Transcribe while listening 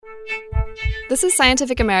This is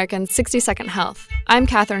Scientific American's 60-Second Health. I'm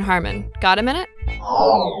Katherine Harmon. Got a minute?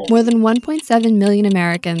 More than 1.7 million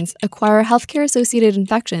Americans acquire healthcare-associated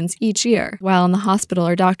infections each year while in the hospital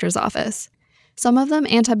or doctor's office, some of them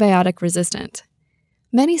antibiotic-resistant.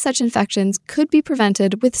 Many such infections could be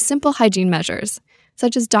prevented with simple hygiene measures,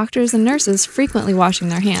 such as doctors and nurses frequently washing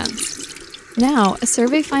their hands. Now, a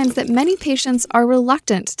survey finds that many patients are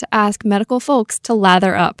reluctant to ask medical folks to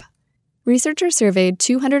lather up. Researchers surveyed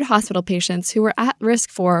 200 hospital patients who were at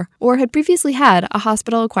risk for or had previously had a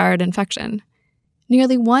hospital-acquired infection.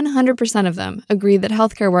 Nearly 100% of them agreed that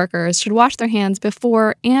healthcare workers should wash their hands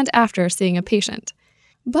before and after seeing a patient.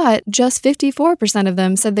 But just 54% of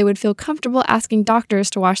them said they would feel comfortable asking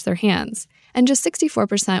doctors to wash their hands, and just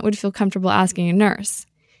 64% would feel comfortable asking a nurse.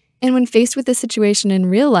 And when faced with this situation in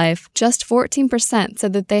real life, just 14%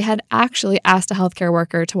 said that they had actually asked a healthcare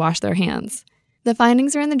worker to wash their hands. The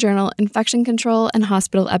findings are in the journal Infection Control and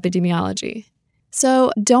Hospital Epidemiology.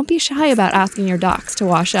 So don't be shy about asking your docs to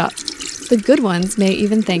wash up. The good ones may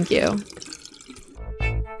even thank you.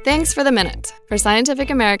 Thanks for the minute. For Scientific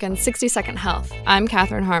American's 60-Second Health, I'm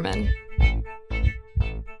Katherine Harmon.